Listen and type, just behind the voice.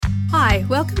Hi,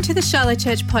 welcome to the Shiloh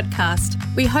Church podcast.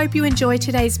 We hope you enjoy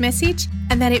today's message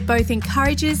and that it both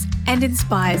encourages and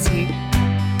inspires you.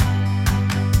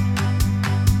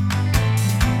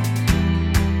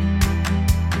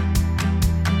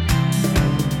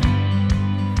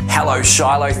 Hello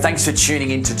Shiloh, thanks for tuning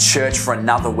into church for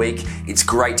another week. It's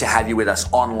great to have you with us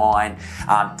online.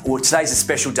 Today's a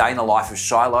special day in the life of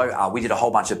Shiloh. We did a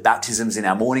whole bunch of baptisms in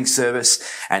our morning service,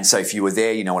 and so if you were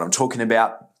there, you know what I'm talking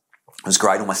about. It was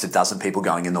great, almost a dozen people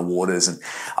going in the waters, and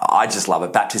I just love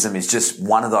it. Baptism is just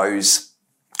one of those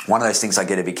things I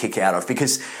get a big kick out of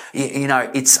because, you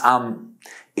know, it's kind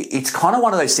of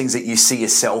one of those things that you see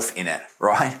yourself in it,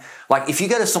 right? Like if you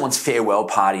go to someone's farewell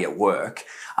party at work,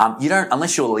 you don't,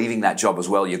 unless you're leaving that job as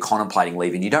well, you're contemplating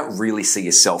leaving, you don't really see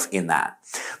yourself in that.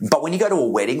 But when you go to a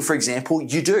wedding, for example,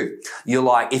 you do. You're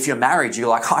like, if you're married, you're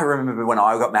like, I remember when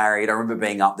I got married, I remember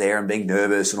being up there and being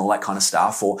nervous and all that kind of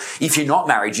stuff. Or if you're not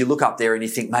married, you look up there and you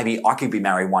think, maybe I could be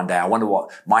married one day. I wonder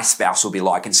what my spouse will be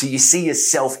like. And so you see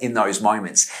yourself in those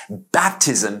moments.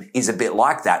 Baptism is a bit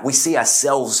like that. We see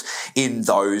ourselves in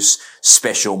those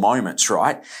special moments,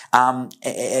 right?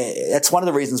 That's one of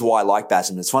the reasons why I like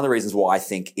baptism. It's one of the reasons why I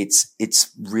think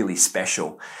it's really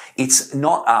special. It's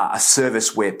not a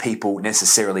service where people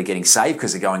necessarily getting saved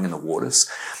because they're going in the waters.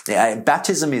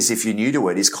 Baptism is, if you're new to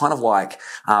it, is kind of like,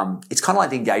 it's kind of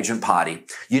like the engagement party.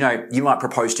 You know, you might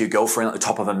propose to your girlfriend at the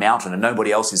top of a mountain and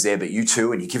nobody else is there but you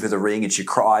two, and you give her the ring and she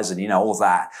cries and, you know, all of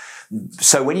that.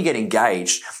 So when you get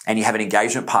engaged and you have an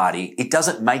engagement party, it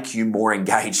doesn't make you more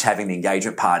engaged having the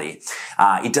engagement party.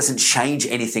 It doesn't change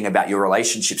anything about your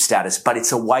relationship status, but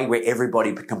it's a way where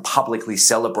everybody can publicly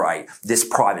celebrate this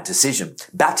private decision.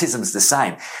 Baptism's the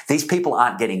same. These people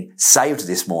aren't getting saved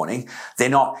this morning. They're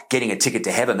not getting a ticket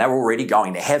to heaven. They're already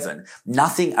going to heaven.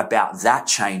 Nothing about that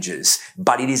changes,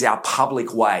 but it is our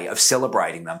public way of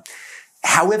celebrating them.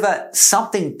 However,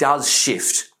 something does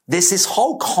shift. There's this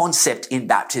whole concept in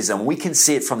baptism. We can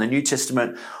see it from the New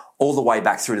Testament all the way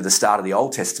back through to the start of the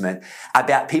Old Testament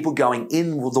about people going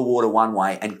in the water one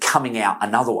way and coming out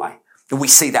another way. And we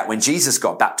see that when Jesus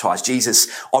got baptized. Jesus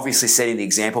obviously setting the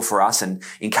example for us and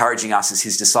encouraging us as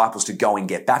his disciples to go and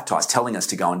get baptized, telling us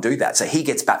to go and do that. So he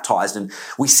gets baptized and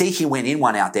we see he went in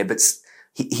one out there, but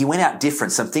he went out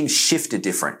different. Some things shifted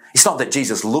different. It's not that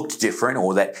Jesus looked different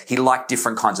or that he liked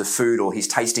different kinds of food or his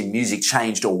taste in music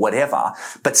changed or whatever,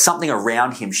 but something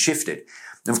around him shifted.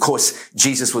 And of course,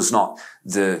 Jesus was not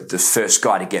the first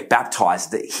guy to get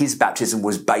baptized. His baptism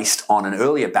was based on an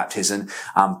earlier baptism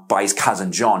by his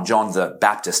cousin John the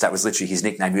Baptist. That was literally his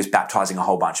nickname. He was baptizing a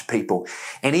whole bunch of people.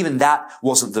 And even that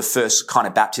wasn't the first kind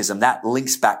of baptism. That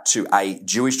links back to a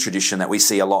Jewish tradition that we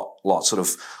see a lot sort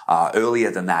of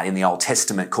earlier than that in the Old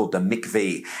Testament called the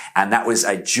mikveh. And that was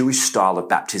a Jewish style of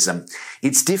baptism.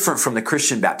 It's different from the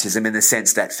Christian baptism in the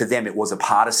sense that for them it was a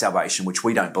part of salvation, which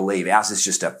we don't believe. Ours is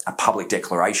just a public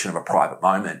declaration of a private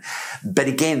moment. But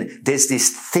again, there's this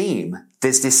theme,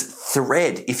 there's this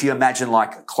thread. If you imagine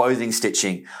like clothing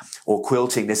stitching or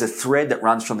quilting, there's a thread that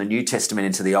runs from the New Testament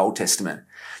into the Old Testament.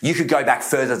 You could go back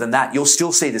further than that. You'll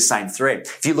still see the same thread.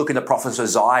 If you look at the prophet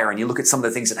Isaiah and you look at some of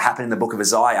the things that happen in the book of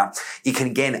Isaiah, it can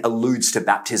again alludes to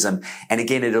baptism. And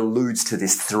again, it alludes to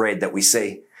this thread that we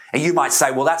see. And you might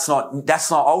say, well, that's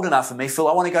not old enough for me, Phil.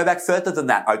 I want to go back further than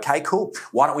that. Okay, cool.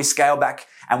 Why don't we scale back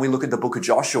and we look at the book of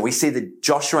Joshua? We see that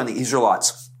Joshua and the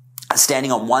Israelites are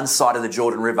standing on one side of the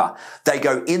Jordan River. They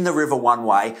go in the river one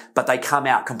way, but they come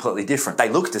out completely different. They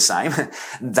look the same.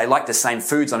 They like the same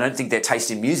foods. I don't think their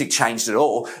taste in music changed at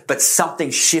all, but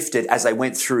something shifted as they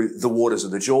went through the waters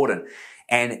of the Jordan.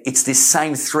 And it's this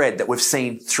same thread that we've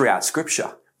seen throughout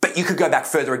Scripture. But you could go back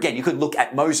further again. You could look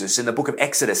at Moses in the book of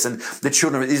Exodus and the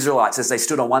children of the Israelites as they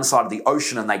stood on one side of the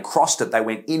ocean and they crossed it. They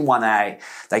went in one way.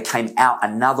 They came out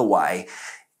another way.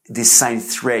 This same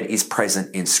thread is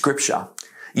present in Scripture.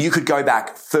 You could go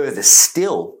back further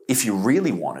still if you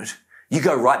really wanted. You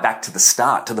go right back to the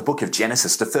start, to the book of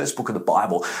Genesis, the first book of the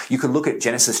Bible. You could look at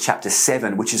Genesis chapter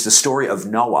 7, which is the story of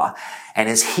Noah. And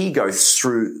as he goes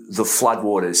through the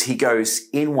floodwaters, he goes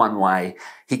in one way,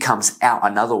 he comes out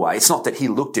another way. It's not that he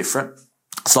looked different.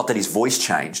 It's not that his voice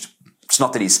changed. It's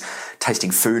not that his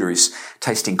tasting food or his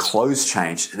tasting clothes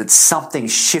changed. That something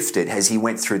shifted as he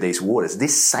went through these waters.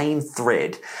 This same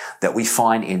thread that we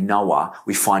find in Noah,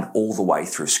 we find all the way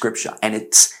through Scripture. And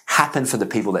it's happen for the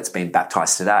people that's been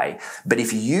baptized today. But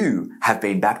if you have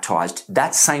been baptized,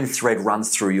 that same thread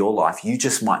runs through your life. You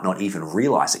just might not even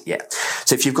realize it yet.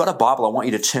 So if you've got a Bible, I want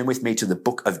you to turn with me to the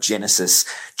book of Genesis,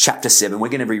 chapter 7. We're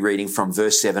going to be reading from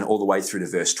verse 7 all the way through to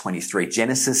verse 23.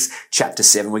 Genesis chapter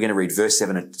 7, we're going to read verse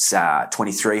 7 to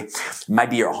 23.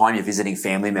 Maybe you're at home, you're visiting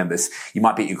family members. You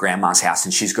might be at your grandma's house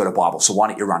and she's got a Bible. So why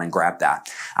don't you run and grab that?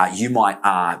 You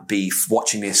might be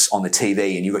watching this on the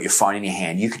TV and you've got your phone in your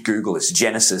hand. You could Google this,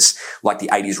 Genesis, like the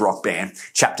 80s rock band,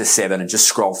 chapter 7, and just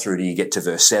scroll through till you get to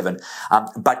verse 7.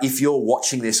 But if you're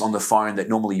watching this on the phone that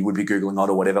normally you would be Googling on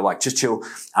or whatever, like just chill.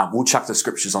 We'll chuck the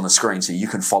scriptures on the screen so you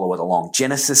can follow it along.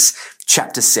 Genesis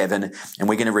chapter 7, and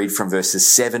we're going to read from verses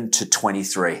 7 to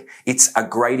 23. It's a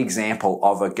great example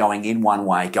of a going in one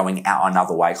way, going out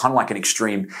another way, kind of like an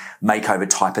extreme makeover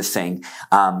type of thing.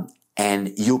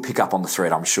 And you'll pick up on the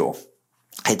thread, I'm sure.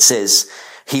 It says,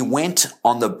 he went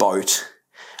on board,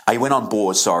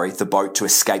 the boat to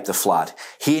escape the flood.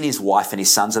 He and his wife and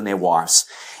his sons and their wives.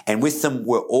 And with them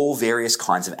were all various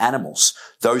kinds of animals,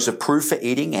 those approved for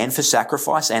eating and for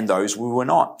sacrifice, and those who were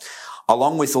not,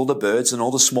 along with all the birds and all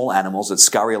the small animals that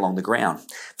scurry along the ground.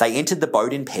 They entered the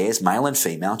boat in pairs, male and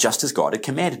female, just as God had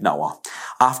commanded Noah.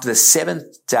 After the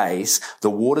 7 days, the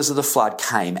waters of the flood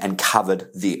came and covered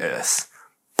the earth.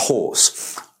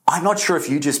 Pause. I'm not sure if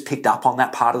you just picked up on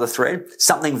that part of the thread.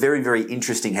 Something very, very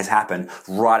interesting has happened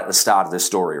right at the start of the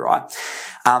story, right?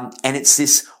 And it's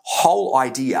this whole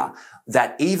idea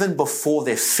that even before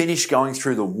they're finished going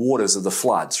through the waters of the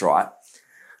floods, right,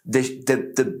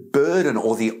 the burden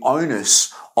or the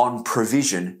onus on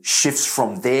provision shifts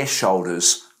from their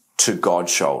shoulders to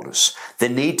God's shoulders. The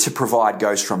need to provide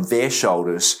goes from their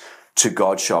shoulders to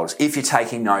God's shoulders. If you're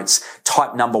taking notes,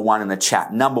 type number 1 in the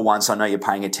chat. Number 1, so I know you're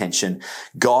paying attention.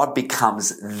 God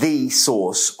becomes the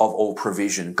source of all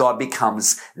provision. God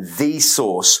becomes the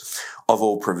source of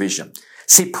all provision.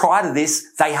 See, prior to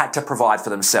this, they had to provide for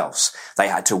themselves. They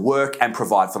had to work and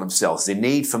provide for themselves. Their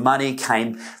need for money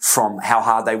came from how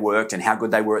hard they worked and how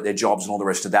good they were at their jobs and all the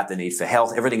rest of that. The need for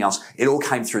health, everything else, it all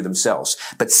came through themselves.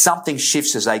 But something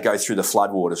shifts as they go through the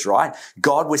floodwaters, right?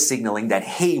 God was signaling that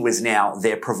he was now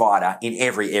their provider in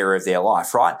every area of their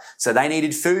life, right? So they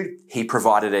needed food, he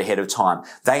provided ahead of time.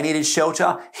 They needed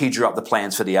shelter, he drew up the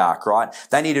plans for the ark, right?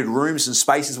 They needed rooms and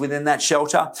spaces within that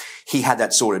shelter, he had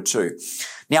that sorted too.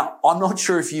 Now, I'm not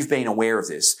sure if you've been aware of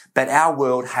this, but our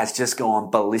world has just gone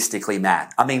ballistically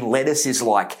mad. I mean, lettuce is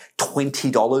like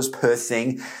 $20 per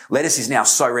thing. Lettuce is now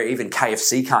so rare, even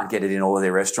KFC can't get it in all of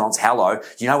their restaurants. Hello.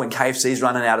 You know, when KFC's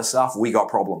running out of stuff, we got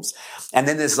problems. And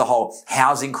then there's the whole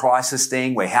housing crisis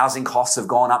thing where housing costs have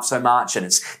gone up so much and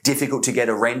it's difficult to get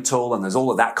a rental and there's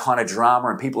all of that kind of drama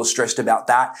and people are stressed about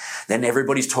that. Then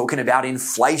everybody's talking about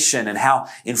inflation and how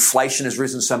inflation has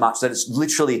risen so much that it's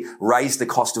literally raised the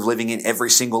cost of living in every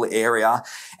single area.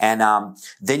 And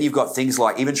then you've got things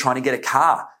like even trying to get a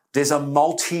car. There's a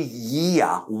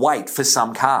multi-year wait for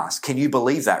some cars. Can you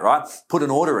believe that, right? Put an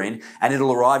order in and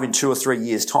it'll arrive in 2 or 3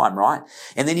 years' time, right?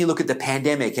 And then you look at the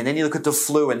pandemic and then you look at the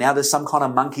flu and now there's some kind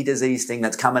of monkey disease thing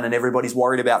that's coming and everybody's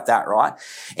worried about that, right?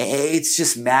 It's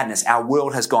just madness. Our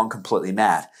world has gone completely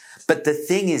mad. But the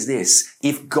thing is this,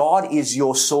 if God is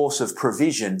your source of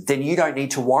provision, then you don't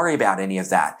need to worry about any of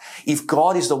that. If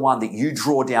God is the one that you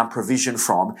draw down provision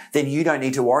from, then you don't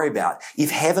need to worry about.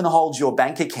 If heaven holds your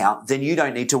bank account, then you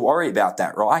don't need to worry about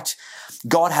that, right?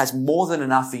 God has more than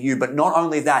enough for you, but not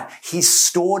only that, he's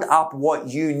stored up what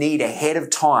you need ahead of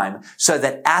time so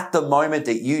that at the moment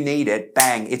that you need it,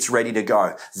 bang, it's ready to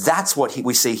go. That's what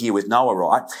we see here with Noah,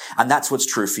 right? And that's what's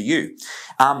true for you.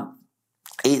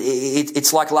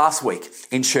 It's like last week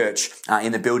in church,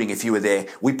 in the building, if you were there,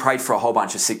 we prayed for a whole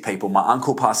bunch of sick people. My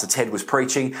uncle, Pastor Ted, was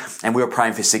preaching and we were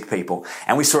praying for sick people.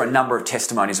 And we saw a number of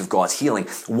testimonies of God's healing.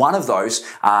 One of those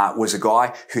was a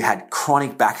guy who had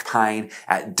chronic back pain,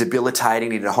 debilitating,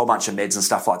 needed a whole bunch of meds and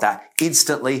stuff like that,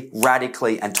 instantly,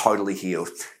 radically, and totally healed.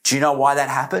 Do you know why that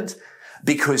happened?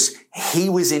 Because he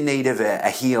was in need of a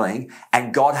healing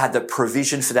and God had the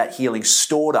provision for that healing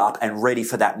stored up and ready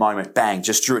for that moment. Bang,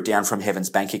 just drew it down from heaven's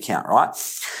bank account, right?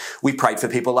 We prayed for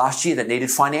people last year that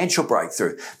needed financial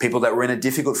breakthrough, people that were in a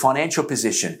difficult financial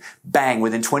position. Bang,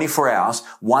 within 24 hours,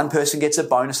 one person gets a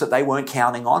bonus that they weren't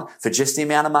counting on for just the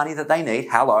amount of money that they need.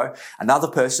 Hello. Another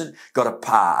person got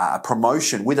a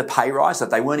promotion with a pay rise that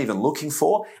they weren't even looking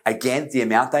for. Again, the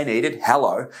amount they needed.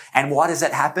 Hello. And why does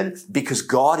that happen? Because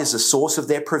God is the source of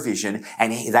their provision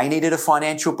and they needed a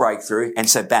financial breakthrough. And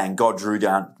so bang, God drew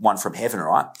down one from heaven,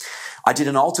 right? I did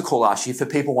an altar call last year for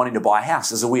people wanting to buy a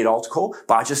house. It's a weird altar call,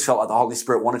 but I just felt like the Holy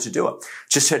Spirit wanted to do it.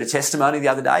 Just heard a testimony the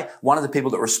other day. One of the people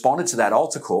that responded to that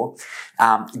altar call,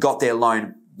 got their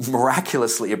loan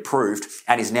miraculously approved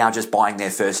and is now just buying their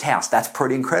first house. That's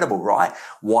pretty incredible, right?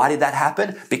 Why did that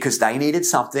happen? Because they needed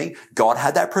something. God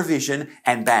had that provision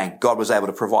and bang, God was able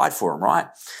to provide for them, right?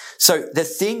 So the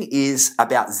thing is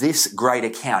about this great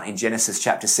account in Genesis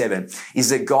chapter 7 is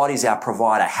that God is our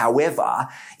provider. However,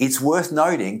 it's worth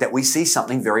noting that we see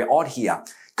something very odd here.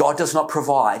 God does not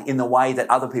provide in the way that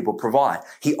other people provide.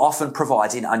 He often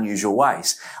provides in unusual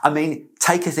ways. I mean,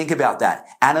 think about that.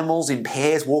 Animals in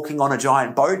pairs walking on a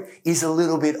giant boat is a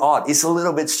little bit odd. It's a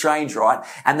little bit strange, right?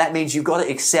 And that means you've got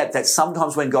to accept that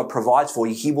sometimes when God provides for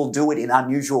you, He will do it in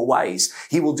unusual ways.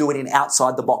 He will do it in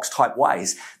outside the box type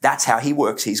ways. That's how He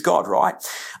works. He's God, right?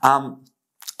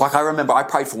 Like I remember I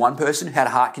prayed for one person who had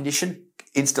a heart condition,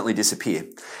 instantly disappeared.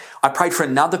 I prayed for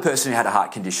another person who had a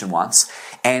heart condition once,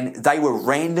 and they were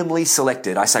randomly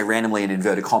selected, I say randomly in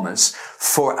inverted commas,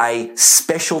 for a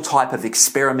special type of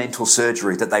experimental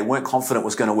surgery that they weren't confident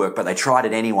was going to work, but they tried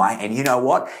it anyway. And you know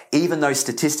what? Even though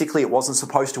statistically it wasn't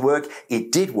supposed to work,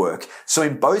 it did work. So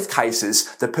in both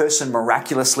cases, the person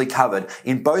miraculously covered.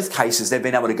 In both cases, they've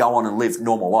been able to go on and live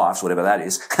normal lives, whatever that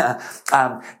is.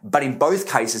 But in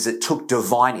both cases, it took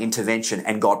divine intervention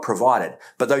and God provided.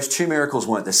 But those two miracles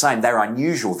weren't the same. They were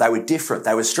unusual. They were different.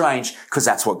 They were strange because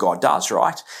that's what God does,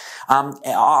 right?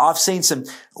 I've seen some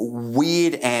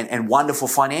weird and wonderful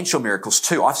financial miracles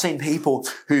too. I've seen people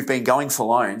who've been going for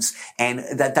loans and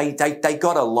that they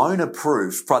got a loan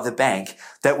approved by the bank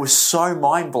that was so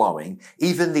mind-blowing.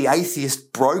 Even the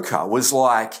atheist broker was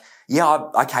like, yeah,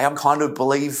 okay, I'm kind of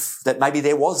believe that maybe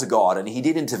there was a God and He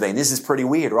did intervene. This is pretty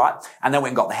weird, right? And they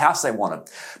went and got the house they wanted.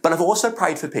 But I've also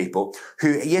prayed for people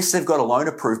who, yes, they've got a loan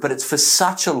approved, but it's for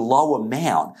such a low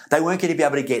amount. They weren't going to be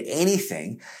able to get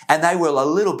anything. And they were a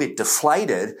little bit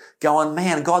deflated going,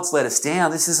 man, God's let us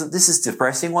down. This is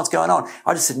depressing. What's going on?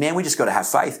 I just said, man, we just got to have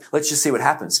faith. Let's just see what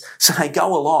happens. So they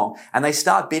go along and they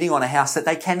start bidding on a house that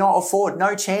they cannot afford.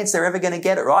 No chance they're ever going to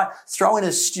get it, right? Throw in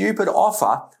a stupid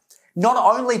offer. Not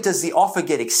only does the offer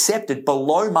get accepted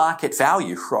below market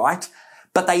value, right?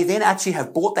 But they then actually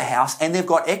have bought the house and they've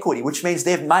got equity, which means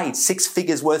they've made 6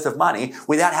 figures worth of money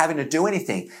without having to do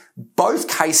anything. Both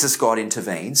cases God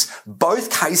intervenes.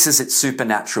 Both cases it's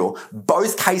supernatural.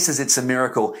 Both cases it's a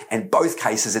miracle. And both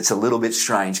cases it's a little bit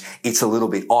strange. It's a little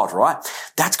bit odd, right?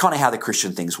 That's kind of how the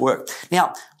Christian things work.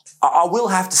 Now, I will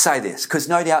have to say this, because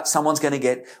no doubt someone's going to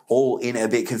get all in a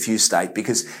bit confused state,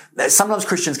 because sometimes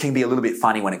Christians can be a little bit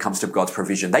funny when it comes to God's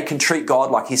provision. They can treat God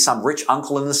like He's some rich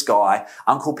uncle in the sky,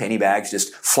 Uncle Pennybags,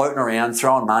 just floating around,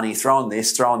 throwing money, throwing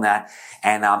this, throwing that.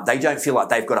 And they don't feel like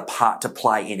they've got a part to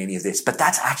play in any of this. But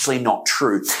that's actually not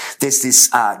true. There's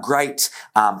this great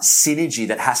synergy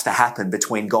that has to happen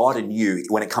between God and you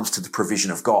when it comes to the provision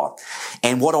of God.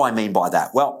 And what do I mean by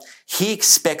that? Well, He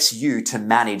expects you to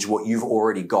manage what you've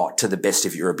already got to the best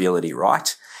of your ability,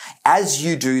 right? As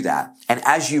you do that, and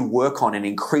as you work on and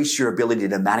increase your ability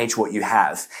to manage what you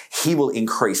have, He will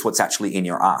increase what's actually in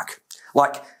your ark.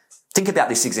 Like, think about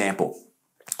this example.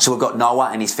 So we've got Noah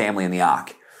and his family in the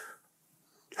ark.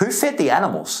 Who fed the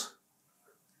animals?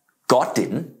 God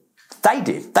didn't. They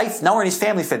did. Noah and his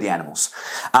family fed the animals.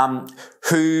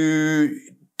 Who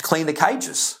cleaned the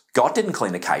cages? God didn't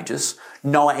clean the cages.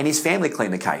 Noah and his family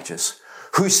cleaned the cages.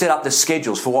 Who set up the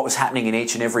schedules for what was happening in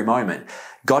each and every moment?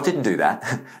 God didn't do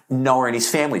that. Noah and his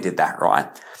family did that, right?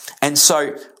 And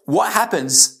so what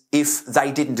happens if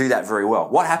they didn't do that very well?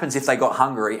 What happens if they got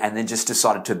hungry and then just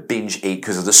decided to binge eat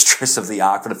because of the stress of the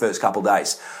ark for the first couple of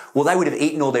days? Well, they would have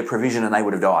eaten all their provision and they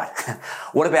would have died.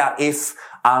 What about if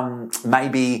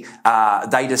maybe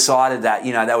they decided that,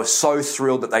 they were so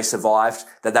thrilled that they survived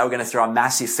that they were going to throw a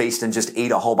massive feast and just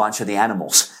eat a whole bunch of the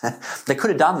animals? They could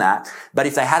have done that, but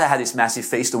if they had had this massive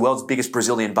feast, the world's biggest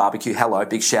Brazilian barbecue, hello,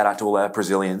 big shout out to all our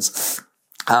Brazilians,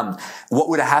 what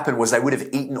would have happened was they would have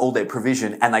eaten all their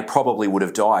provision and they probably would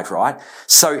have died, right?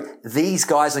 So these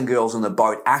guys and girls on the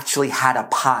boat actually had a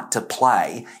part to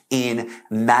play in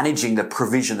managing the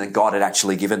provision that God had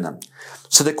actually given them.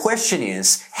 So the question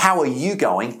is, how are you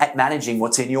going at managing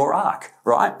what's in your ark,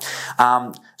 right?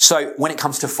 So when it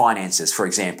comes to finances, for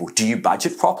example, do you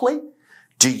budget properly?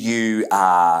 Do you,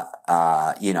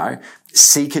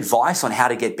 seek advice on how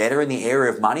to get better in the area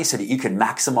of money so that you can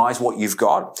maximize what you've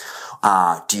got?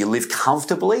 Do you live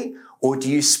comfortably, or do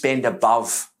you spend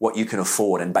above what you can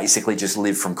afford and basically just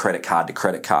live from credit card to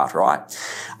credit card, right?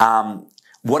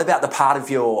 What about the part of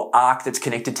your ark that's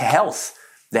connected to health,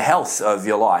 the health of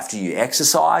your life? Do you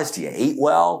exercise? Do you eat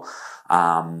well?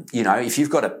 If you've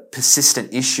got a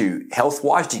persistent issue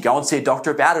health-wise, do you go and see a doctor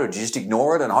about it, or do you just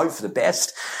ignore it and hope for the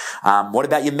best? What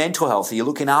about your mental health? Are you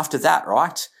looking after that,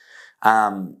 right?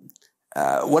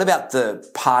 What about the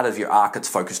part of your ark that's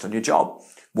focused on your job?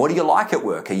 What do you like at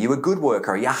work? Are you a good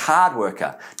worker? Are you a hard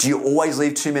worker? Do you always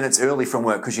leave 2 minutes early from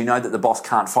work because you know that the boss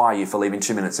can't fire you for leaving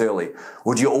 2 minutes early?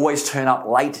 Or do you always turn up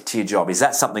late to your job? Is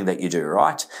that something that you do,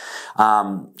 right?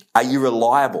 Are you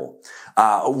reliable?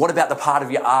 What about the part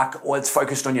of your ark that's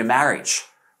focused on your marriage?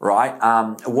 Right?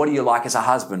 What do you like as a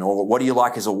husband, or what do you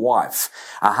like as a wife?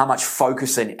 How much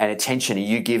focus and attention are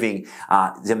you giving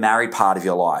the married part of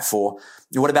your life? Or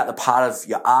what about the part of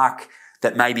your ark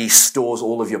that maybe stores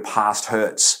all of your past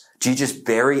hurts? Do you just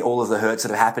bury all of the hurts that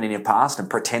have happened in your past and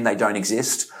pretend they don't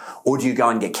exist? Or do you go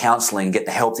and get counseling and get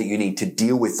the help that you need to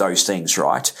deal with those things,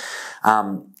 right?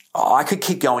 I could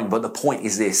keep going, but the point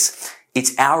is this.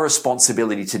 It's our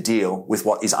responsibility to deal with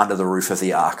what is under the roof of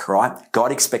the ark, right?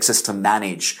 God expects us to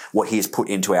manage what he has put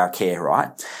into our care,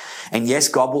 right? And yes,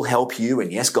 God will help you,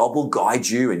 and yes, God will guide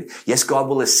you, and yes, God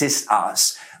will assist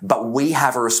us, but we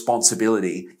have a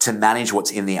responsibility to manage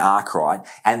what's in the ark, right?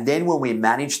 And then when we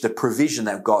manage the provision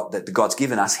that God's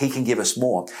given us, he can give us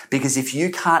more. Because if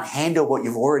you can't handle what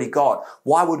you've already got,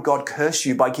 why would God curse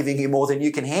you by giving you more than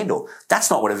you can handle? That's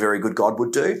not what a very good God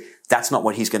would do. That's not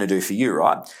what he's going to do for you,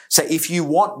 right? So if you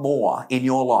want more in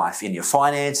your life, in your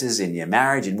finances, in your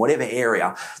marriage, in whatever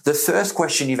area, the first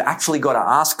question you've actually got to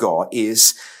ask God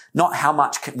is not how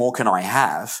much more can I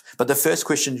have, but the first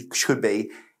question should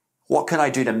be, what can I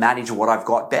do to manage what I've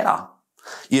got better?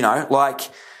 You know, like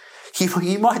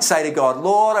you might say to God,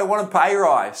 Lord, I want a pay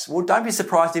rise. Well, don't be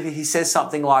surprised if he says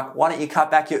something like, why don't you cut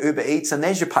back your Uber Eats and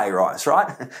there's your pay rise, right?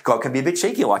 God can be a bit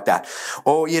cheeky like that.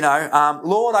 Or,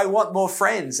 Lord, I want more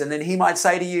friends. And then he might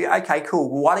say to you, okay, cool.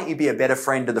 Well, why don't you be a better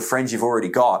friend to the friends you've already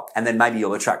got? And then maybe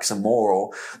you'll attract some more.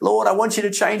 Or, Lord, I want you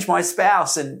to change my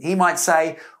spouse. And he might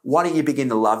say, why don't you begin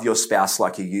to love your spouse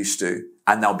like you used to?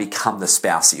 And they'll become the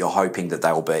spouse that you're hoping that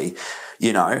they'll be,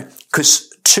 because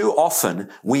too often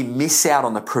we miss out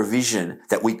on the provision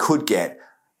that we could get,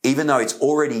 even though it's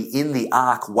already in the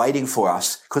ark waiting for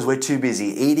us, because we're too busy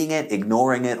eating it,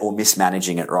 ignoring it, or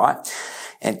mismanaging it, right?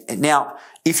 And now,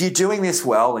 if you're doing this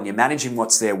well and you're managing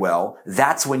what's there well,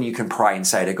 that's when you can pray and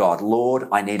say to God, Lord,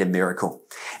 I need a miracle.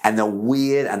 And the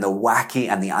weird and the wacky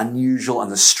and the unusual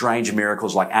and the strange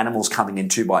miracles like animals coming in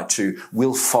 2 by 2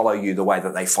 will follow you the way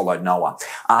that they followed Noah.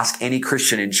 Ask any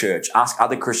Christian in church, ask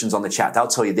other Christians on the chat. They'll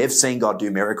tell you they've seen God do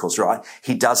miracles, right?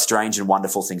 He does strange and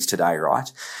wonderful things today,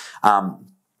 right?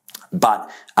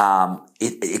 But a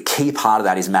key part of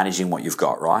that is managing what you've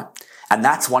got, right? And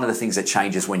that's one of the things that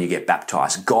changes when you get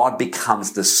baptized. God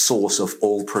becomes the source of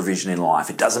all provision in life.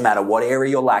 It doesn't matter what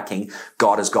area you're lacking,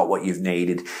 God has got what you've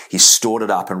needed. He's stored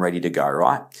it up and ready to go,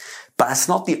 right? But it's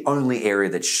not the only area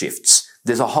that shifts.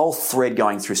 There's a whole thread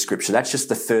going through scripture. That's just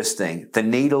the first thing. The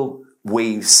needle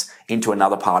weaves into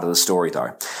another part of the story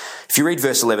though. If you read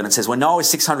verse 11, it says, when Noah was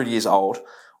 600 years old,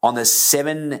 on the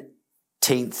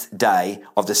 17th day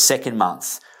of the second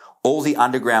month, all the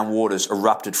underground waters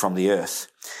erupted from the earth.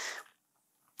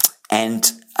 And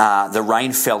the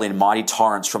rain fell in mighty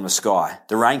torrents from the sky.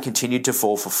 The rain continued to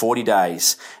fall for 40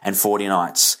 days and 40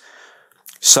 nights.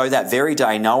 So that very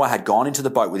day Noah had gone into the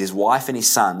boat with his wife and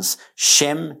his sons,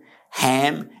 Shem,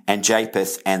 Ham, and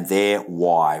Japheth, and their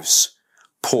wives.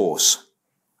 Pause.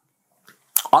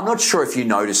 I'm not sure if you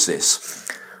noticed this,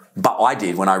 but I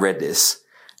did when I read this.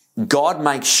 God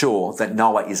makes sure that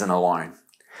Noah isn't alone.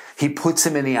 He puts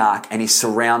him in the ark and he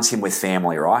surrounds him with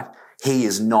family, right? He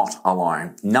is not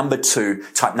alone. Number 2,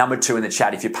 type number 2 in the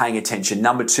chat if you're paying attention.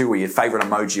 Number 2 or your favorite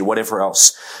emoji or whatever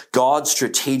else. God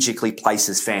strategically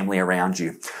places family around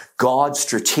you. God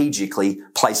strategically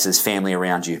places family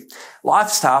around you.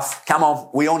 Life's tough. Come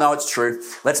on. We all know it's true.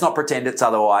 Let's not pretend it's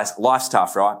otherwise. Life's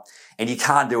tough, right? And you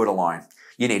can't do it alone.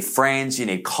 You need friends, you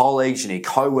need colleagues, you need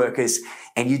co-workers,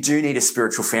 and you do need a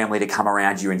spiritual family to come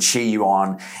around you and cheer you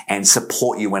on and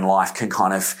support you when life can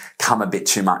kind of come a bit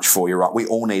too much for you, right? We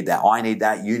all need that. I need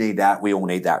that. You need that. We all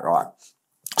need that, right?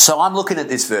 So I'm looking at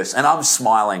this verse and I'm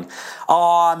smiling.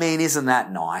 Isn't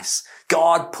that nice?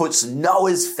 God puts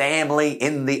Noah's family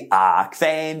in the ark.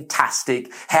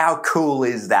 Fantastic. How cool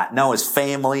is that? Noah's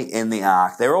family in the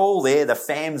ark. They're all there. The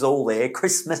fam's all there.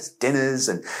 Christmas dinners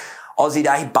and Aussie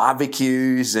Day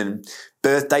barbecues and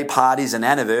birthday parties and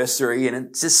anniversary, and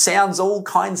it just sounds all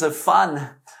kinds of fun.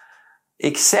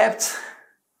 Except,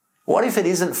 what if it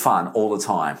isn't fun all the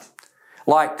time?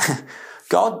 Like,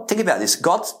 God, think about this.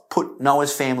 God's put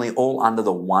Noah's family all under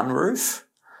the one roof.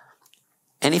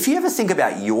 And if you ever think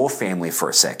about your family for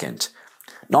a second,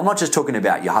 now I'm not just talking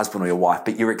about your husband or your wife,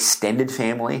 but your extended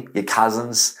family, your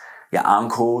cousins, your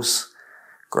uncles,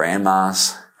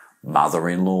 grandmas,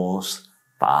 mother-in-laws,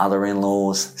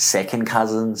 father-in-laws, second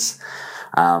cousins,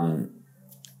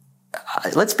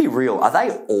 let's be real. Are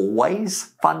they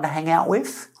always fun to hang out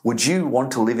with? Would you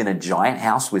want to live in a giant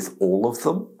house with all of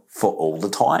them for all the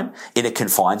time in a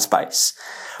confined space?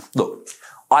 Look,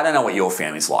 I don't know what your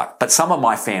family's like, but some of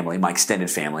my family, my extended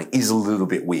family, is a little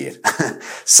bit weird.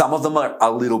 Some of them are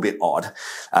a little bit odd.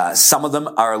 Some of them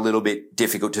are a little bit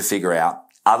difficult to figure out.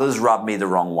 Others rub me the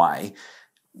wrong way.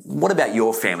 What about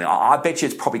your family? I bet you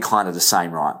it's probably kind of the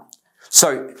same, right?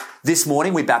 So this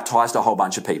morning we baptized a whole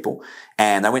bunch of people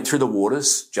and they went through the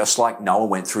waters just like Noah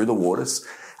went through the waters.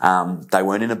 They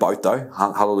weren't in a boat though.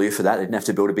 Hallelujah for that. They didn't have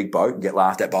to build a big boat and get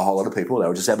laughed at by a whole lot of people. They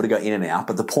were just able to go in and out.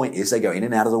 But the point is they go in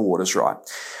and out of the waters, right?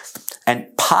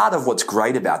 And part of what's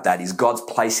great about that is God's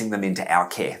placing them into our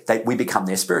care. We become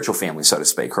their spiritual family, so to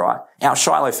speak, right? Our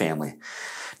Shiloh family.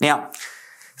 Now,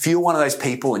 if you're one of those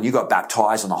people and you got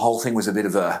baptized and the whole thing was a bit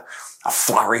of a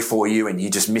flurry for you and you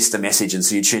just missed the message and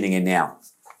so you're tuning in now,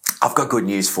 I've got good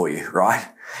news for you, right?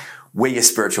 We're your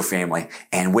spiritual family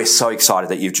and we're so excited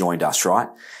that you've joined us, right?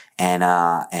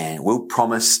 And we'll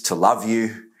promise to love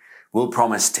you. We'll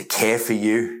promise to care for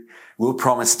you. We'll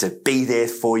promise to be there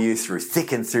for you through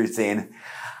thick and through thin.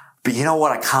 But you know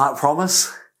what I can't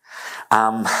promise?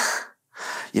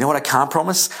 You know what I can't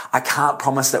promise? I can't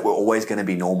promise that we're always going to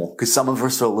be normal because some of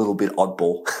us are a little bit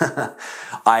oddball.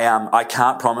 I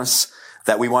can't promise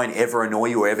that we won't ever annoy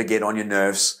you or ever get on your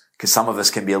nerves because some of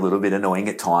us can be a little bit annoying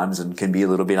at times and can be a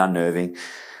little bit unnerving.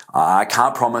 I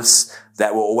can't promise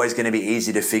that we're always going to be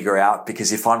easy to figure out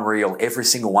because if I'm real, every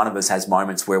single one of us has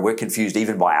moments where we're confused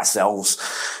even by ourselves.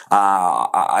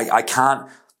 I can't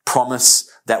promise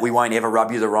that we won't ever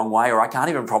rub you the wrong way, or I can't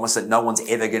even promise that no one's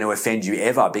ever going to offend you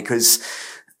ever, because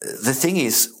the thing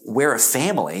is, we're a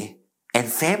family and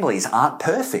families aren't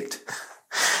perfect.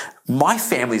 My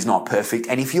family's not perfect.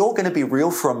 And if you're going to be real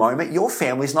for a moment, your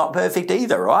family's not perfect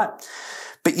either, right?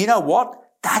 But you know what?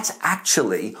 That's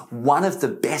actually one of the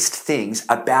best things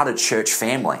about a church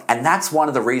family. And that's one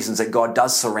of the reasons that God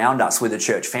does surround us with a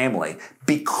church family,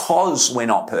 because we're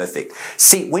not perfect.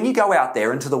 See, when you go out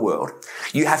there into the world,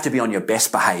 you have to be on your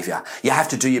best behavior. You have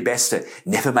to do your best to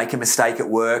never make a mistake at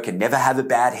work and never have a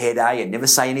bad hair day and never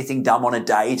say anything dumb on a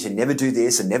date and never do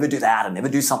this and never do that and never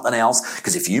do something else.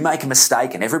 Because if you make a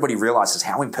mistake and everybody realizes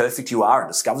how imperfect you are and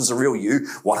discovers the real you,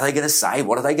 what are they going to say?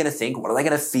 What are they going to think? What are they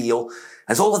going to feel?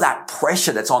 There's all of that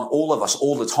pressure that's on all of us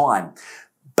all the time,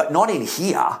 but not in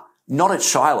here, not at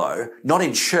Shiloh, not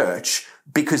in church,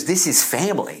 because this is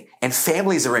family and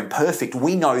families are imperfect.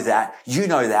 We know that, you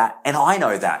know that, and I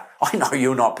know that. I know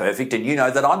you're not perfect and you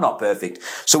know that I'm not perfect.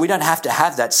 So we don't have to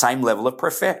have that same level of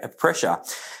pressure.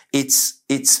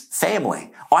 It's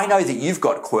family. I know that you've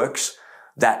got quirks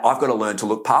that I've got to learn to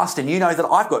look past, and you know that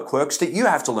I've got quirks that you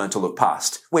have to learn to look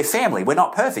past. We're family. We're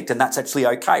not perfect, and that's actually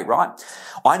okay, right?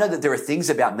 I know that there are things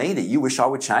about me that you wish I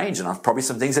would change, and I've probably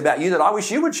some things about you that I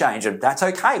wish you would change, and that's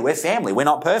okay. We're family. We're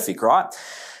not perfect, right?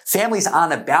 Families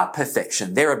aren't about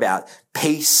perfection. They're about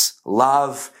peace,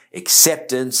 love,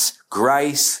 acceptance,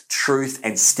 grace, truth,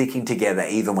 and sticking together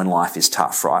even when life is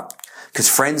tough, right? Because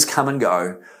friends come and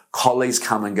go, colleagues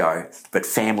come and go, but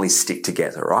families stick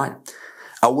together, right?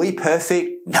 Are we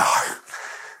perfect? No.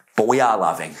 But we are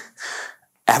loving.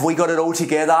 Have we got it all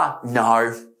together?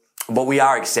 No. But we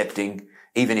are accepting,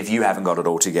 even if you haven't got it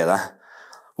all together.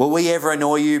 Will we ever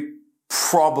annoy you?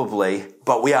 Probably.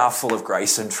 But we are full of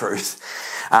grace and truth.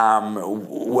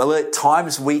 Will at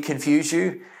times we confuse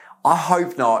you? I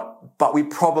hope not, but we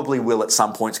probably will at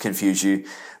some points confuse you.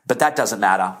 But that doesn't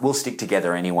matter. We'll stick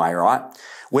together anyway, right?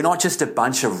 We're not just a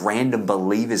bunch of random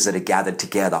believers that are gathered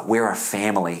together. We're a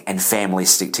family, and families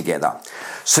stick together.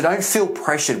 So don't feel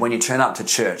pressured when you turn up to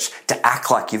church to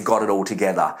act like you've got it all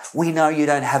together. We know you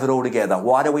don't have it all together.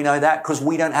 Why do we know that? Because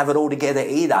we don't have it all together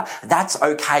either. That's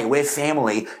okay. We're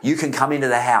family. You can come into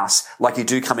the house like you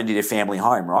do come into your family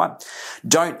home, right?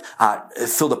 Don't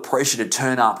feel the pressure to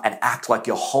turn up and act like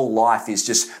your whole life is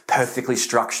just perfectly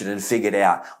structured and figured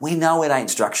out. We know it ain't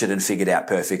structured and figured out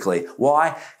perfectly.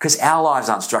 Why? Because our lives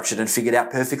aren't structured and figured out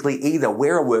perfectly either.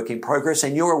 We're a work in progress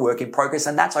and you're a work in progress,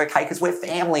 and that's okay because we're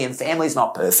family, and family's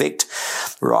not perfect,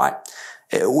 right?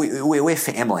 We're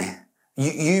family.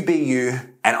 You be you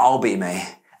and I'll be me,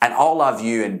 and I'll love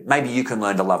you, and maybe you can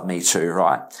learn to love me too,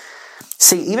 right?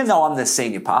 See, even though I'm the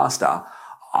senior pastor,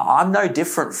 I'm no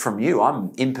different from you.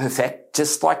 I'm imperfect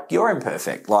just like you're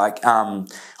imperfect.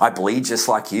 I bleed just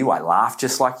like you. I laugh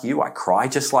just like you. I cry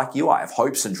just like you. I have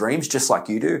hopes and dreams just like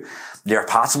you do. There are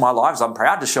parts of my lives I'm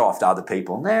proud to show off to other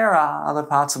people. And there are other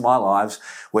parts of my lives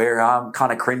where I'm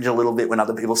kind of cringe a little bit when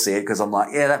other people see it, because I'm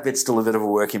like, yeah, that bit's still a bit of a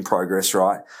work in progress,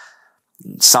 right?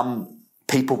 Some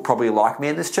people probably like me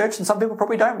in this church and some people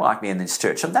probably don't like me in this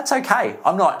church, and that's okay.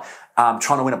 I'm not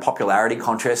trying to win a popularity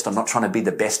contest. I'm not trying to be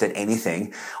the best at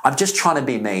anything. I'm just trying to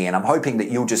be me, and I'm hoping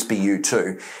that you'll just be you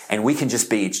too. And we can just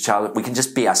be each other. We can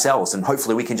just be ourselves, and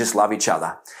hopefully we can just love each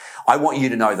other. I want you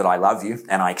to know that I love you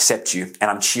and I accept you and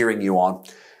I'm cheering you on.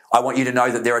 I want you to know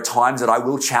that there are times that I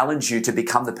will challenge you to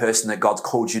become the person that God's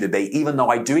called you to be, even though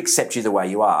I do accept you the way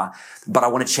you are. But I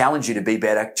want to challenge you to be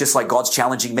better, just like God's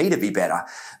challenging me to be better,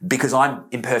 because I'm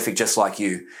imperfect just like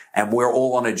you. And we're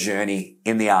all on a journey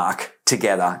in the ark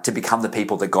together to become the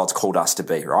people that God's called us to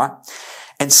be, right?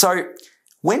 And so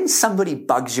when somebody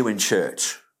bugs you in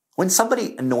church, when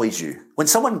somebody annoys you, when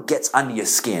someone gets under your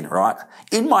skin, right?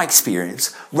 In my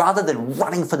experience, rather than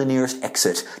running for the nearest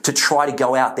exit to try to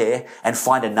go out there and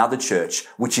find another church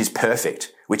which is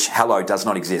perfect, which, hello, does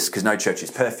not exist because no church is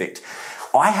perfect,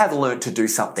 I have learned to do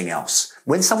something else.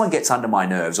 When someone gets under my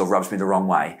nerves or rubs me the wrong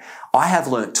way, I have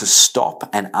learned to stop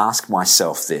and ask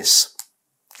myself this.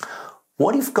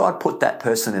 What if God put that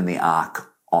person in the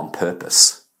ark on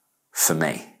purpose for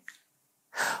me?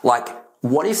 Like,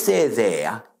 what if they're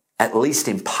there, at least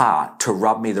in part, to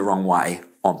rub me the wrong way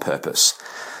on purpose?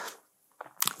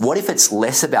 What if it's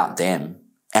less about them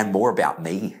and more about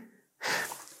me?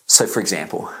 So, for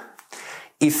example,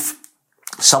 if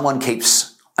someone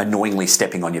keeps annoyingly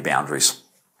stepping on your boundaries,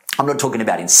 I'm not talking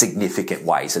about in significant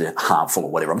ways that are harmful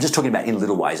or whatever. I'm just talking about in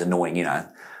little ways, annoying,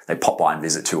 they pop by and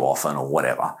visit too often or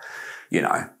whatever,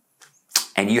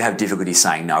 and you have difficulty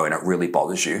saying no and it really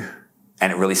bothers you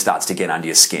and it really starts to get under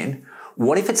your skin.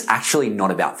 What if it's actually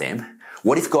not about them?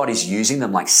 What if God is using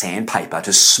them like sandpaper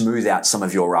to smooth out some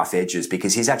of your rough edges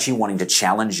because he's actually wanting to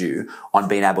challenge you on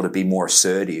being able to be more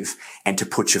assertive and to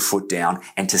put your foot down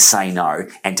and to say no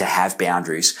and to have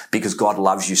boundaries because God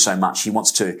loves you so much. He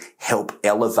wants to help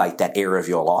elevate that area of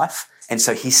your life. And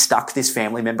so he stuck this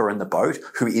family member in the boat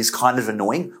who is kind of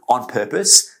annoying on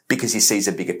purpose because he sees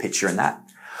a bigger picture in that.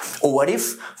 Or what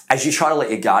if, as you try to let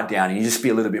your guard down and you just be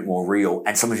a little bit more real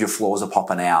and some of your flaws are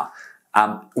popping out,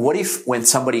 what if when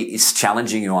somebody is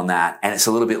challenging you on that and it's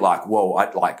a little bit like,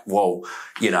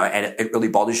 and it really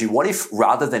bothers you, what if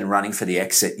rather than running for the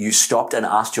exit, you stopped and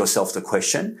asked yourself the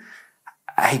question,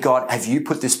 hey, God, have you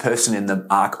put this person in the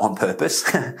ark on purpose?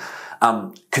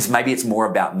 Because maybe it's more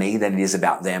about me than it is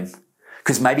about them.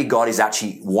 Because maybe God is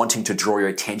actually wanting to draw your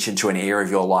attention to an area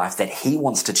of your life that he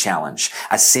wants to challenge,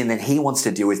 a sin that he wants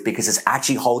to deal with because it's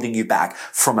actually holding you back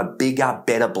from a bigger,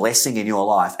 better blessing in your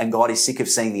life. And God is sick of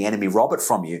seeing the enemy rob it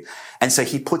from you. And so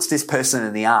he puts this person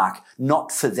in the ark,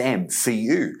 not for them, for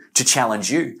you, to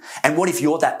challenge you. And what if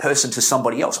you're that person to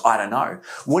somebody else? I don't know.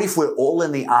 What if we're all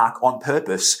in the ark on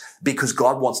purpose because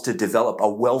God wants to develop a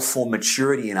well-formed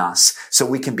maturity in us so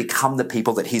we can become the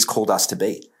people that he's called us to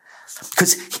be?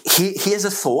 Because here's a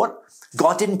thought.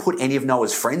 God didn't put any of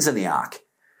Noah's friends in the ark.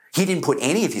 He didn't put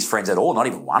any of his friends at all, not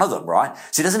even one of them, right?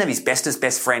 So he doesn't have his bestest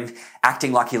best friend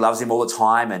acting like he loves him all the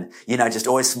time and, just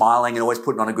always smiling and always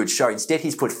putting on a good show. Instead,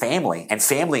 he's put family, and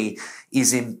family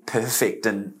is imperfect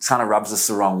and kind of rubs us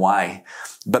the wrong way.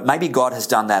 But maybe God has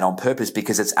done that on purpose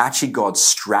because it's actually God's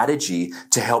strategy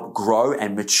to help grow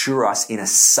and mature us in a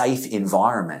safe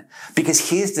environment.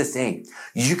 Because here's the thing.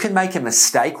 You can make a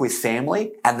mistake with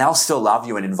family and they'll still love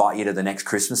you and invite you to the next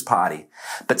Christmas party.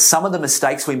 But some of the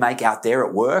mistakes we make out there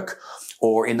at work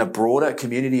or in the broader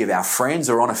community of our friends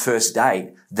or on a first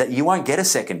date, that you won't get a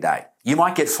second date. You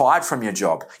might get fired from your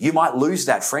job. You might lose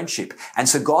that friendship. And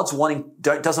so God's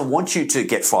doesn't want you to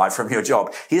get fired from your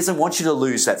job. He doesn't want you to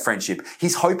lose that friendship.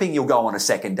 He's hoping you'll go on a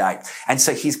second date. And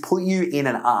so he's put you in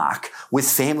an ark with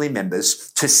family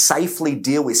members to safely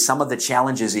deal with some of the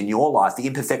challenges in your life, the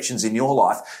imperfections in your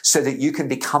life, so that you can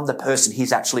become the person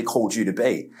he's actually called you to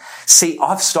be. See,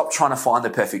 I've stopped trying to find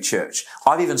the perfect church.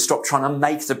 I've even stopped trying to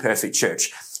make the perfect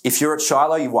church. If you're at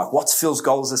Shiloh, you're like, what's Phil's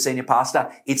goal as a senior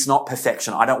pastor? It's not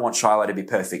perfection. I don't want Shiloh to be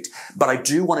perfect, but I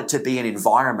do want it to be an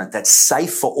environment that's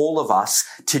safe for all of us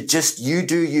to just you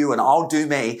do you and I'll do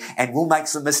me, and we'll make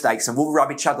some mistakes and we'll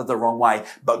rub each other the wrong way.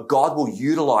 But God will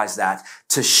utilize that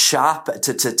to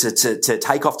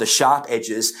take off the sharp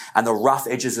edges and the rough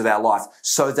edges of our life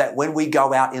so that when we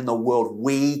go out in the world,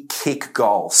 we kick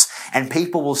goals and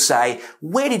people will say,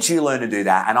 where did you learn to do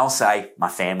that? And I'll say, my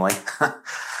family.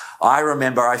 I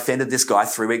remember I offended this guy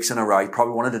 3 weeks in a row. He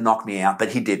probably wanted to knock me out, but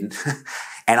he didn't.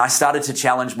 And I started to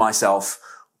challenge myself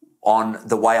on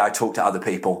the way I talk to other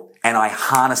people. And I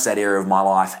harnessed that area of my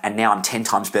life. And now I'm 10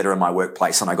 times better in my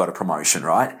workplace and I got a promotion,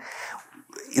 right?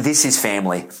 this is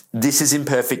family. This is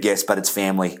imperfect, yes, but it's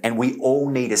family. And we all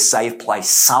need a safe place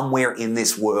somewhere in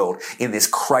this world, in this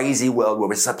crazy world where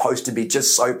we're supposed to be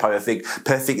just so perfect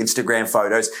Instagram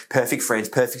photos, perfect friends,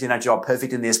 perfect in our job,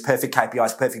 perfect in this, perfect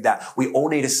KPIs, perfect that. We all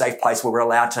need a safe place where we're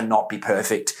allowed to not be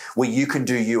perfect, where you can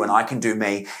do you and I can do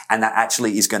me, and that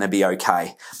actually is going to be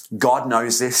okay. God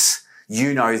knows this.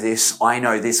 You know this. I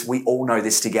know this. We all know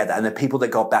this together. And the people that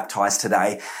got baptized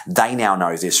today, they now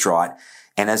know this, right?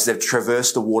 And as they've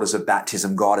traversed the waters of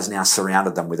baptism, God has now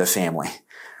surrounded them with a family.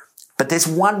 But there's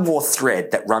one more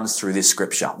thread that runs through this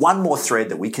scripture. One more thread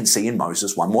that we can see in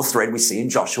Moses. One more thread we see in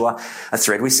Joshua. A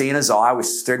thread we see in Isaiah. A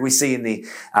thread we see in the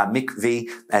mikveh.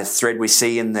 A thread we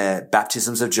see in the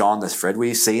baptisms of John. The thread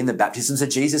we see in the baptisms of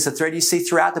Jesus. A thread you see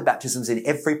throughout the baptisms in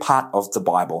every part of the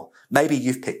Bible. Maybe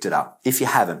you've picked it up. If you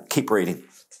haven't, keep reading.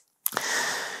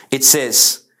 It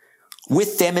says,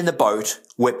 with them in the boat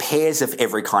were pairs of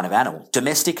every kind of animal,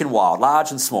 domestic and wild,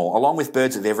 large and small, along with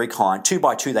birds of every kind. 2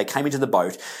 by 2 they came into the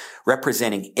boat,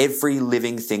 representing every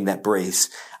living thing that breathes.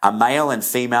 A male and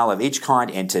female of each kind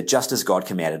entered, just as God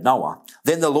commanded Noah.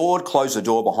 Then the Lord closed the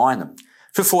door behind them.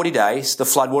 For 40 days, the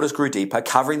floodwaters grew deeper,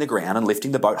 covering the ground and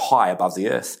lifting the boat high above the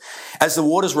earth. As the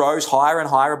waters rose higher and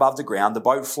higher above the ground, the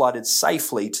boat flooded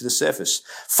safely to the surface.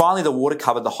 Finally, the water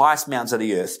covered the highest mountains of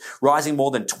the earth, rising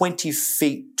more than 22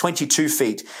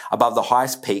 feet above the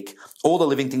highest peak. All the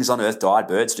living things on earth died,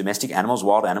 birds, domestic animals,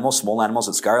 wild animals, small animals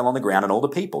that scurry along the ground, and all the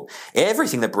people.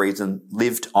 Everything that breathed and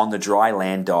lived on the dry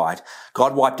land died.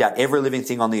 God wiped out every living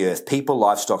thing on the earth. People,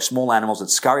 livestock, small animals that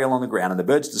scurry along the ground, and the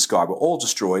birds of the sky were all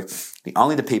destroyed.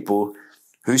 Only the people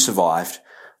who survived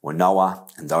were Noah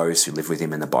and those who lived with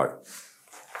him in the boat.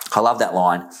 I love that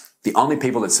line. The only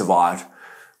people that survived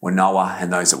were Noah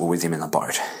and those that were with him in the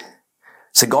boat.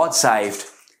 So God saved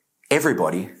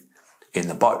everybody in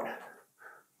the boat.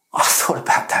 I thought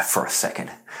about that for a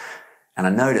second, and I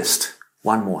noticed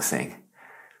one more thing.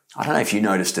 I don't know if you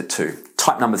noticed it too.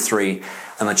 Type number 3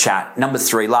 in the chat. Number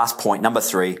 3, last point, number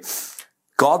 3.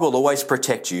 God will always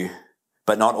protect you,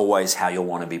 but not always how you'll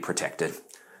want to be protected.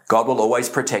 God will always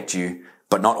protect you,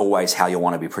 but not always how you'll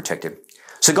want to be protected.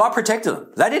 So God protected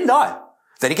them. They didn't die.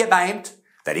 They didn't get maimed.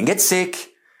 They didn't get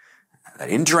sick. They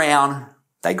didn't drown.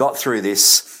 They got through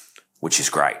this, which is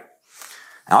great.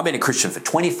 Now, I've been a Christian for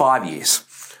 25 years.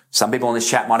 Some people on this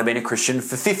chat might have been a Christian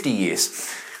for 50 years.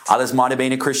 Others might have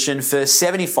been a Christian for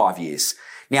 75 years.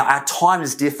 Now, our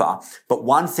times differ, but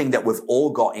one thing that we've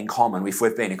all got in common, if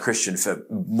we've been a Christian for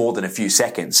more than a few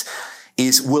seconds,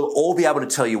 is we'll all be able to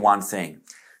tell you one thing.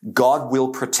 God will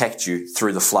protect you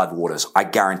through the flood waters. I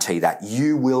guarantee that.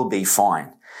 You will be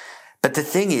fine. But the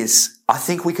thing is, I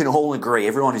think we can all agree,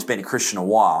 everyone who's been a Christian a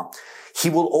while, He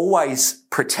will always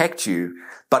protect you,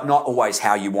 but not always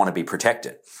how you want to be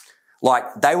protected.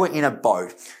 Like, they were in a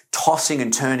boat, tossing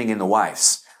and turning in the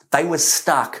waves. They were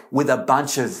stuck with a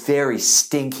bunch of very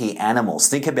stinky animals.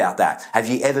 Think about that. Have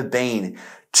you ever been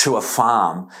to a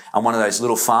farm and one of those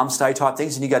little farm stay type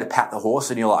things, and you go to pat the horse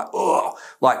and you're like, oh,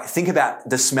 like, think about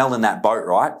the smell in that boat,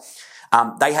 right?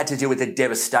 They had to deal with the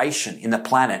devastation in the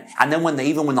planet. And then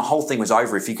even when the whole thing was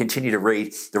over, if you continue to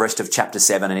read the rest of chapter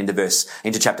 7 and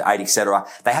into chapter 8, etc.,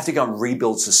 they have to go and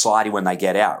rebuild society when they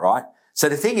get out, right? So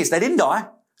the thing is, they didn't die.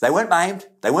 They weren't maimed.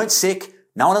 They weren't sick.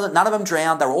 None of them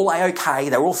drowned. They were all A-okay.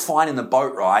 They were all fine in the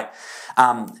boat, right?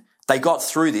 They got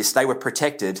through this. They were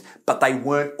protected, but they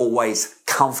weren't always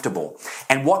comfortable.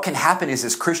 And what can happen is,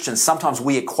 as Christians, sometimes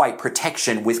we equate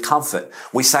protection with comfort.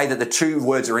 We say that the two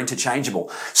words are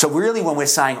interchangeable. So really, when we're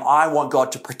saying, I want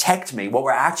God to protect me, what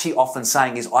we're actually often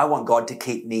saying is, I want God to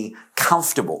keep me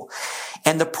comfortable.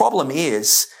 And the problem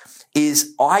is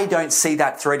I don't see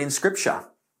that thread in Scripture.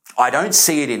 I don't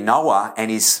see it in Noah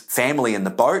and his family in the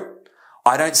boat.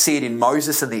 I don't see it in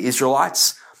Moses and the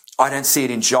Israelites. I don't see it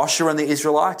in Joshua and the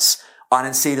Israelites. I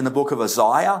don't see it in the book of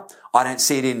Isaiah. I don't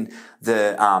see it in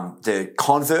the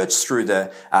converts through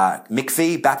the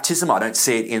mikveh baptism. I don't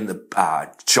see it in the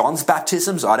John's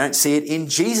baptisms. I don't see it in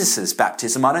Jesus's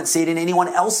baptism. I don't see it in anyone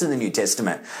else in the New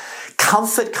Testament.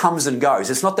 Comfort comes and goes.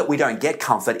 It's not that we don't get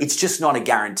comfort. It's just not a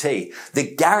guarantee.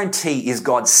 The guarantee is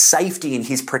God's safety and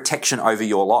His protection over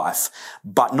your life,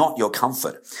 but not your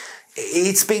comfort.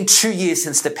 It's been 2 years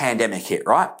since the pandemic hit,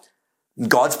 right?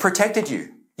 God's protected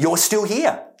you. You're still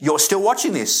here. You're still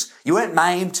watching this. You weren't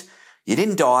maimed. You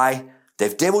didn't die. The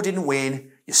devil didn't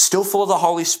win. You're still full of the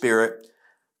Holy Spirit.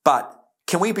 But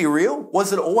can we be real?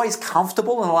 Was it always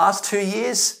comfortable in the last 2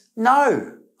 years?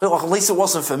 No. Well, at least it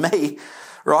wasn't for me,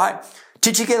 right?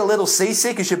 Did you get a little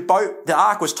seasick as your boat, the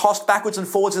ark, was tossed backwards and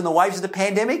forwards in the waves of the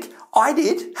pandemic? I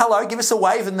did. Hello, give us a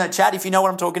wave in the chat if you know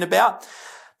what I'm talking about.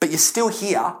 But you're still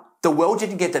here. The world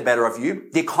didn't get the better of you.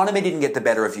 The economy didn't get the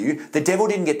better of you. The devil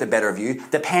didn't get the better of you.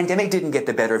 The pandemic didn't get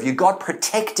the better of you. God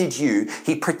protected you.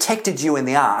 He protected you in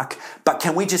the ark. But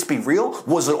can we just be real?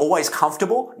 Was it always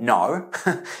comfortable? No.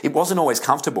 It wasn't always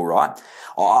comfortable, right?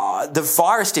 The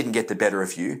virus didn't get the better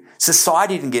of you.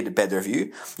 Society didn't get the better of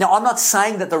you. Now, I'm not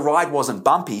saying that the ride wasn't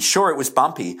bumpy. Sure, it was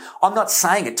bumpy. I'm not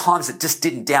saying at times it just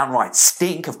didn't downright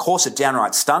stink. Of course, it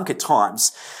downright stunk at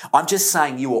times. I'm just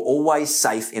saying you were always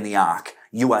safe in the ark.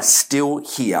 You are still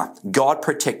here. God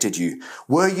protected you.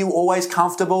 Were you always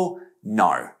comfortable?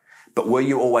 No. But were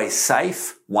you always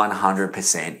safe?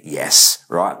 100% yes,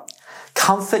 right?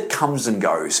 Comfort comes and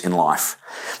goes in life.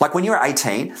 Like when you're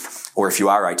 18, or if you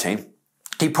are 18,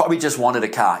 you probably just wanted a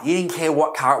car. You didn't care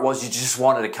what car it was. You just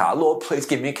wanted a car. Lord, please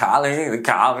give me a car. I need a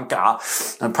car.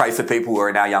 And pray for people who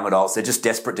are now young adults. They're just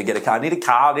desperate to get a car. I need a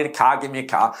car. Give me a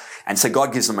car. And so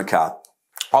God gives them a car.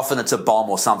 Often it's a bomb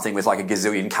or something with like a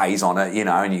gazillion Ks on it,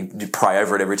 and you pray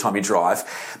over it every time you drive.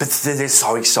 But they're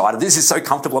so excited. This is so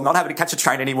comfortable. I'm not having to catch a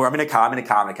train anymore. I'm in a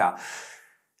car.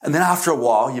 And then after a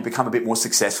while, you become a bit more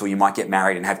successful. You might get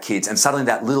married and have kids. And suddenly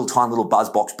that tiny little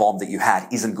BuzzBox bomb that you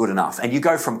had isn't good enough. And you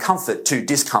go from comfort to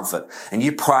discomfort. And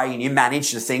you pray and you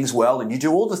manage the things well. And you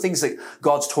do all the things that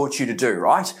God's taught you to do,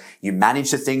 right? You manage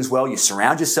the things well. You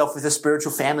surround yourself with a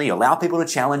spiritual family. You allow people to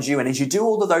challenge you. And as you do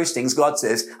all of those things, God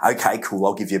says, okay, cool,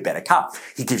 I'll give you a better car.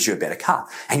 He gives you a better car.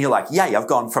 And you're like, yay, I've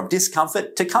gone from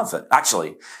discomfort to comfort.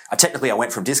 Actually, I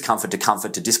went from discomfort to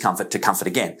comfort to discomfort to comfort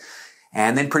again.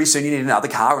 And then pretty soon you need another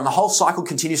car, and the whole cycle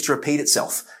continues to repeat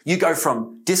itself. You go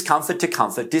from discomfort to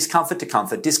comfort, discomfort to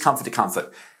comfort, discomfort to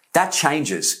comfort. That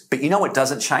changes. But you know what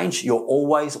doesn't change? You're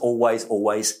always, always,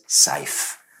 always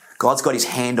safe. God's got his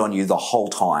hand on you the whole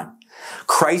time.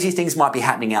 Crazy things might be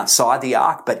happening outside the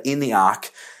ark, but in the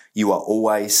ark, you are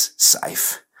always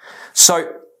safe.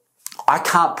 So I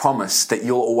can't promise that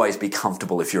you'll always be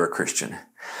comfortable if you're a Christian,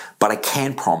 but I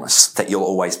can promise that you'll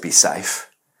always be safe.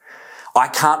 I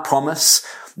can't promise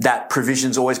that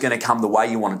provision's always going to come the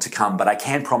way you want it to come, but I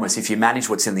can promise if you manage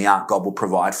what's in the ark, God will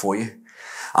provide for you.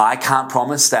 I can't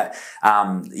promise that,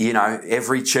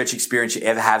 every church experience you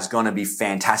ever have is going to be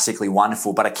fantastically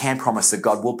wonderful, but I can promise that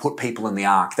God will put people in the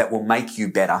ark that will make you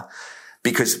better,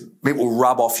 because it will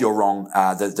rub off your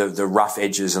the rough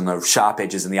edges and the sharp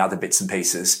edges and the other bits and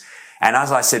pieces. And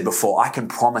as I said before, I can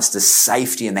promise the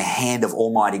safety and the hand of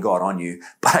Almighty God on you,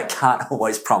 but I can't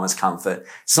always promise comfort.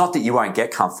 It's not that you won't get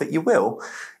comfort, you will.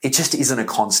 It just isn't a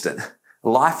constant.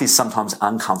 Life is sometimes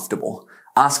uncomfortable.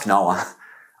 Ask Noah,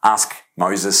 ask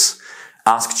Moses,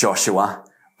 ask Joshua,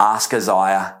 ask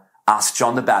Isaiah, ask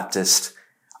John the Baptist,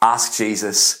 ask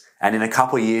Jesus. And in a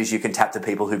couple of years, you can tap the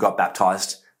people who got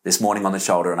baptized this morning on the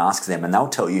shoulder and ask them, and they'll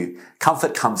tell you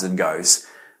comfort comes and goes,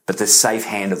 but the safe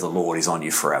hand of the Lord is on you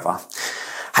forever.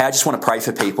 Hey, I just want to pray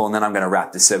for people, and then I'm going to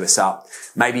wrap the service up.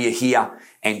 Maybe you're here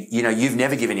and, you've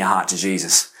never given your heart to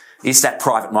Jesus. It's that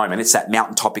private moment. It's that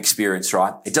mountaintop experience,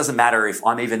 right? It doesn't matter if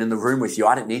I'm even in the room with you.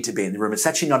 I don't need to be in the room. It's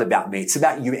actually not about me. It's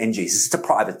about you and Jesus. It's a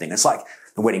private thing. It's like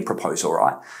the wedding proposal,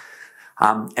 right?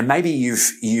 And maybe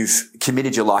you've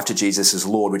committed your life to Jesus as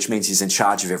Lord, which means he's in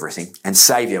charge of everything, and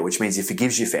Savior, which means he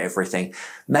forgives you for everything.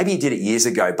 Maybe you did it years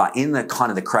ago, but in the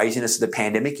kind of the craziness of the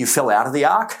pandemic, you fell out of the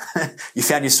ark. You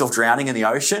found yourself drowning in the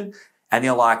ocean, and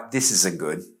you're like, this isn't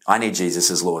good. I need Jesus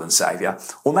as Lord and Savior.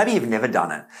 Or maybe you've never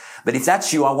done it. But if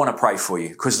that's you, I want to pray for you,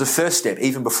 because the first step,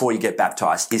 even before you get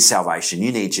baptized, is salvation.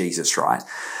 You need Jesus, right?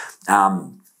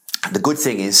 The good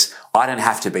thing is I don't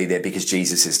have to be there because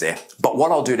Jesus is there. But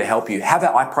what I'll do to help you, how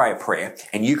about I pray a prayer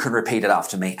and you can repeat it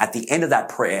after me. At the end of that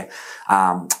prayer,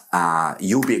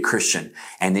 you'll be a Christian,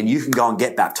 and then you can go and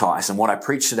get baptized. And what I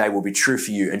preach today will be true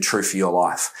for you and true for your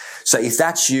life. So if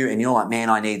that's you and you're like, man,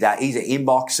 I need that, either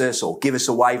inbox us or give us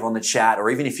a wave on the chat,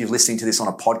 or even if you're listening to this on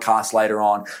a podcast later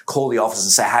on, call the office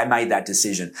and say, hey, I made that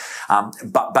decision.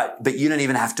 But you don't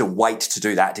even have to wait to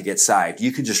do that to get saved.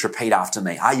 You can just repeat after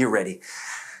me. Are you ready?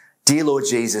 Dear Lord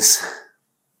Jesus,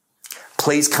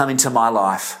 please come into my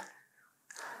life.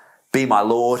 Be my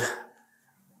Lord.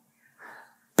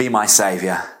 Be my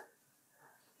Savior.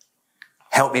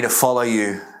 Help me to follow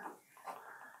you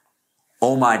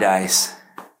all my days.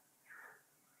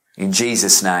 In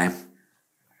Jesus' name,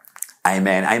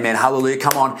 amen. Amen. Hallelujah.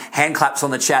 Come on. Hand claps on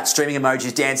the chat, streaming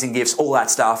emojis, dancing gifts, all that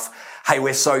stuff. Hey,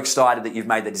 we're so excited that you've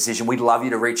made the decision. We'd love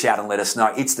you to reach out and let us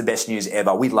know. It's the best news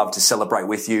ever. We'd love to celebrate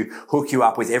with you, hook you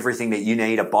up with everything that you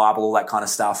need, a Bible, all that kind of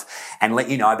stuff, and let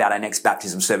you know about our next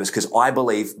baptism service, because I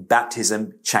believe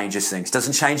baptism changes things.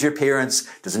 Doesn't change your appearance,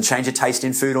 doesn't change your taste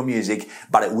in food or music,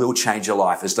 but it will change your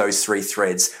life, as those 3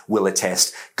 threads will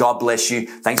attest. God bless you.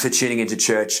 Thanks for tuning into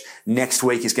church. Next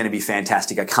week is going to be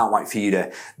fantastic. I can't wait for you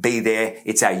to be there.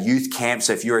 It's our youth camp.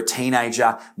 So if you're a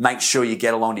teenager, make sure you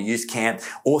get along to youth camp.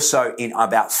 Also, in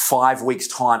about 5 weeks'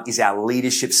 time is our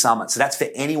leadership summit. So that's for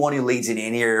anyone who leads in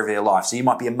any area of their life. So you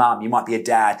might be a mum, you might be a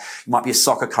dad, you might be a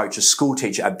soccer coach, a school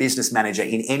teacher, a business manager,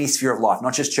 in any sphere of life,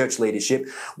 not just church leadership.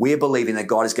 We're believing that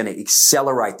God is going to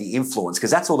accelerate the influence,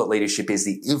 because that's all that leadership is,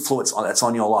 the influence that's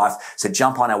on your life. So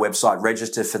jump on our website,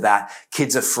 register for that.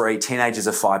 Kids are free, teenagers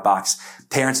are $5,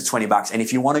 parents are $20. And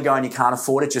if you want to go and you can't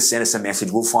afford it, just send us a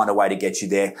message. We'll find a way to get you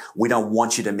there. We don't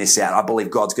want you to miss out. I believe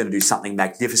God's going to do something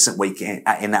magnificent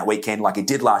in that weekend like he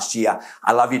did last year.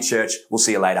 I love you, church. We'll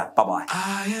see you later. Bye-bye.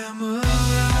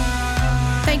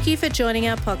 Thank you for joining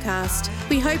our podcast.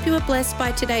 We hope you were blessed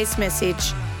by today's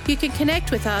message. You can connect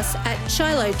with us at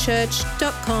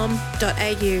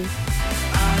shilohchurch.com.au.